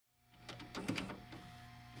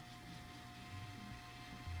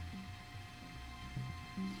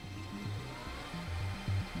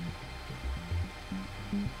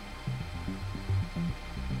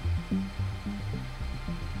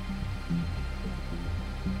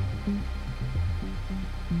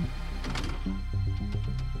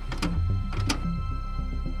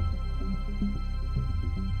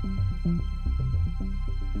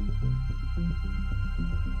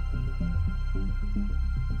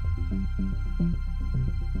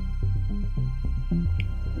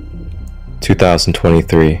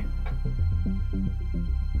(2023)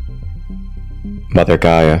 Mother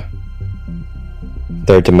Gaia,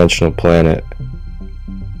 third dimensional planet,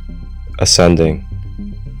 ascending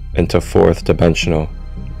into fourth dimensional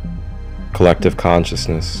collective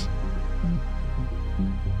consciousness.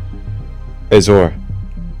 Azure.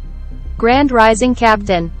 Grand Rising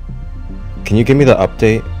Captain. Can you give me the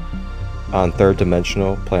update on third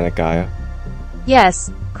dimensional planet Gaia?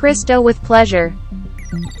 Yes, Christo, with pleasure.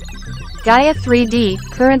 Gaia 3D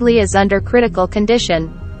currently is under critical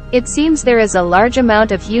condition. It seems there is a large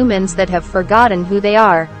amount of humans that have forgotten who they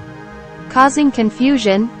are, causing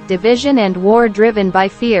confusion, division and war driven by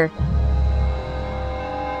fear.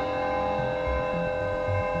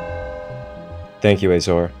 Thank you,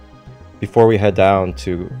 Azure. Before we head down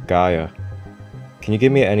to Gaia, can you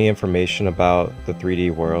give me any information about the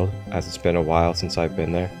 3D world, as it's been a while since I've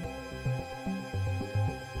been there?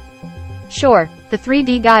 Sure, the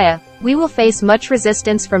 3D Gaia. We will face much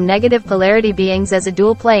resistance from negative polarity beings as a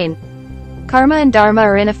dual plane. Karma and Dharma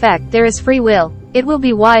are in effect. There is free will. It will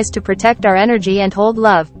be wise to protect our energy and hold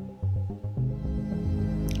love.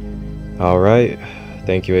 Alright,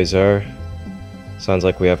 thank you, Azure. Sounds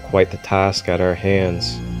like we have quite the task at our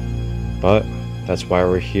hands. But that's why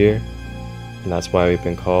we're here, and that's why we've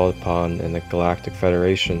been called upon in the Galactic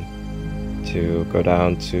Federation to go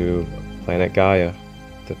down to planet Gaia,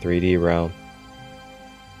 the 3D realm.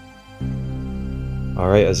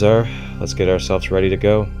 Alright, Azure, let's get ourselves ready to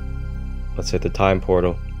go. Let's hit the time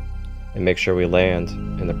portal and make sure we land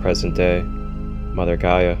in the present day, Mother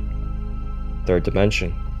Gaia, third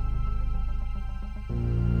dimension.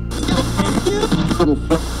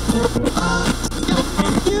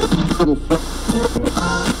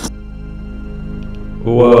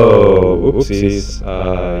 Whoa, oopsies.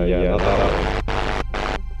 Yeah, not that one.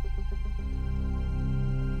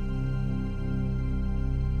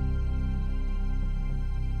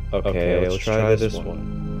 Okay, let's try this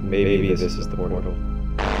one. Maybe this is the portal.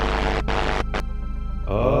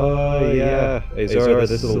 Oh yeah, Azure,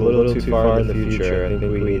 this is a little too far in the future. I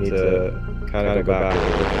think we need to kind of go back a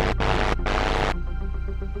little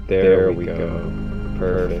bit. There we go.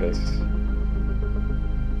 Perfect.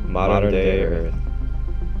 Modern day Earth.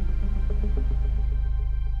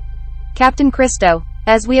 Captain Christo,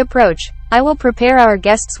 as we approach, I will prepare our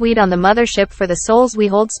guest suite on the mothership for the souls we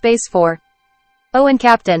hold space for. Oh, and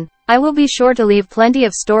Captain, I will be sure to leave plenty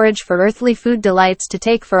of storage for earthly food delights to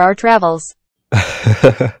take for our travels.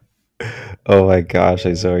 Oh my gosh,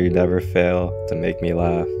 Azure, you never fail to make me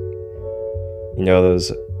laugh. You know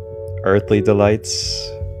those earthly delights?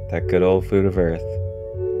 That good old food of earth.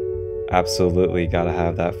 Absolutely gotta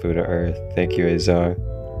have that food of earth. Thank you, Azure.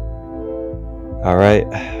 Alright.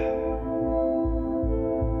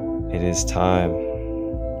 It is time.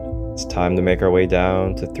 It's time to make our way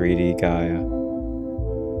down to 3D Gaia.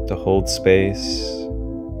 To hold space,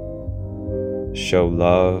 show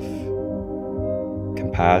love,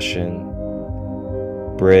 compassion,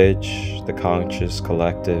 bridge the conscious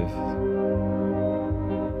collective,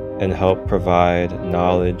 and help provide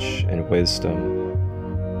knowledge and wisdom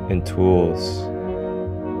and tools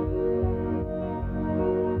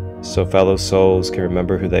so fellow souls can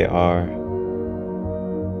remember who they are,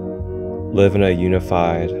 live in a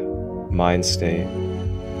unified mind state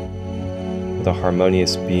with a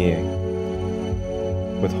harmonious being,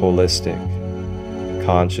 with holistic,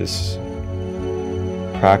 conscious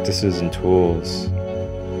practices and tools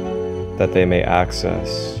that they may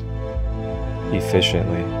access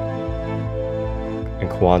efficiently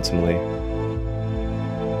and quantumly.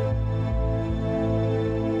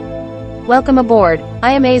 Welcome aboard.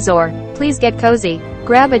 I am Azure. Please get cozy.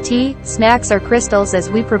 Grab a tea, snacks or crystals as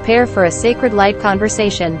we prepare for a sacred light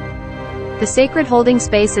conversation. The sacred holding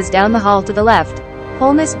space is down the hall to the left.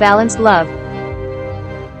 Wholeness, balanced love.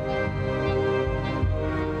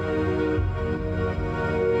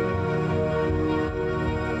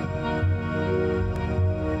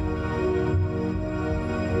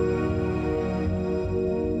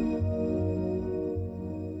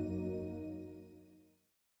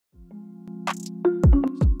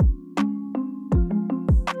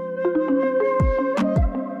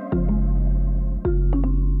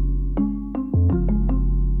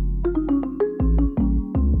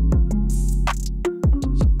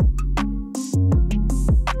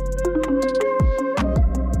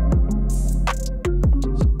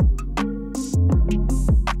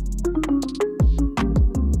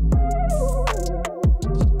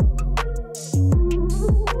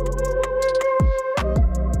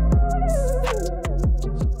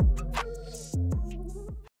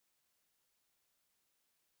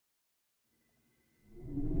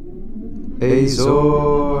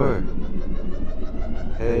 Azure!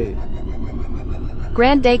 Hey.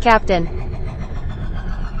 Grand day, Captain.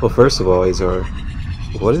 Well, first of all, Azure,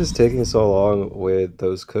 what is taking so long with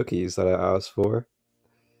those cookies that I asked for?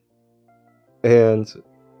 And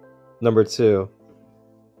number two,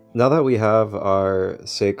 now that we have our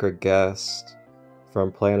sacred guest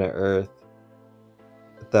from planet Earth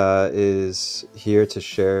that is here to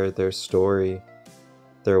share their story,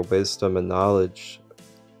 their wisdom and knowledge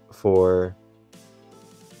for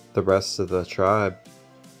the rest of the tribe,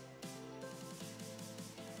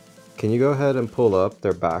 can you go ahead and pull up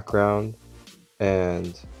their background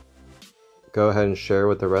and go ahead and share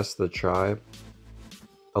with the rest of the tribe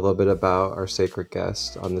a little bit about our sacred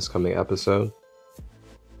guest on this coming episode?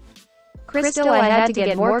 Christo, I had to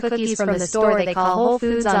get more cookies from the store they call Whole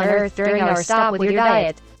Foods on Earth during our stop with your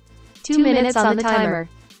diet. 2 minutes on the timer.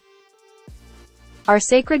 Our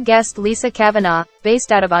sacred guest Lisa Kavanagh,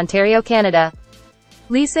 based out of Ontario, Canada.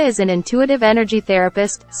 Lisa is an intuitive energy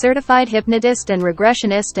therapist, certified hypnotist and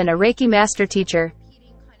regressionist, and a Reiki master teacher.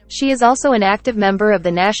 She is also an active member of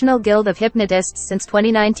the National Guild of Hypnotists since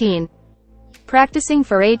 2019. Practicing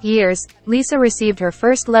for 8 years, Lisa received her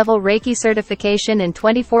first-level Reiki certification in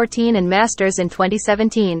 2014 and master's in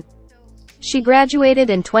 2017. She graduated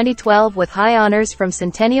in 2012 with high honors from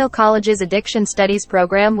Centennial College's Addiction Studies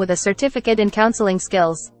program with a certificate in counseling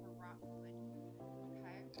skills.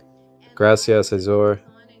 Gracias, Azure.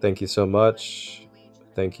 Thank you so much.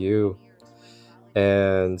 Thank you.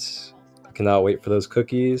 And I cannot wait for those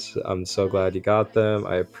cookies. I'm so glad you got them.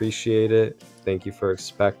 I appreciate it. Thank you for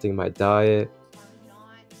expecting my diet.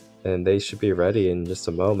 And they should be ready in just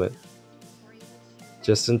a moment.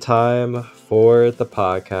 Just in time for the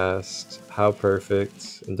podcast. How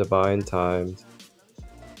perfect and divine timed.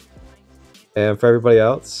 And for everybody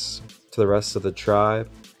else, to the rest of the tribe,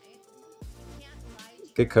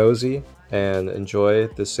 get cozy and enjoy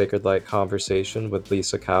this Sacred Light conversation with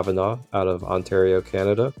Lisa Kavanagh out of Ontario,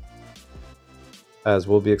 Canada, as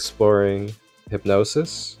we'll be exploring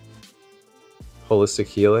hypnosis, holistic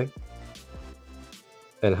healing,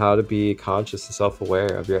 and how to be conscious and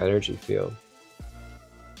self-aware of your energy field.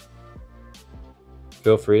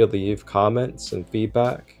 Feel free to leave comments and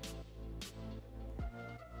feedback.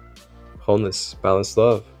 Wholeness, balanced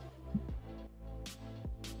love.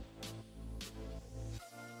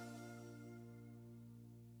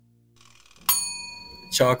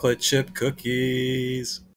 Chocolate chip cookies.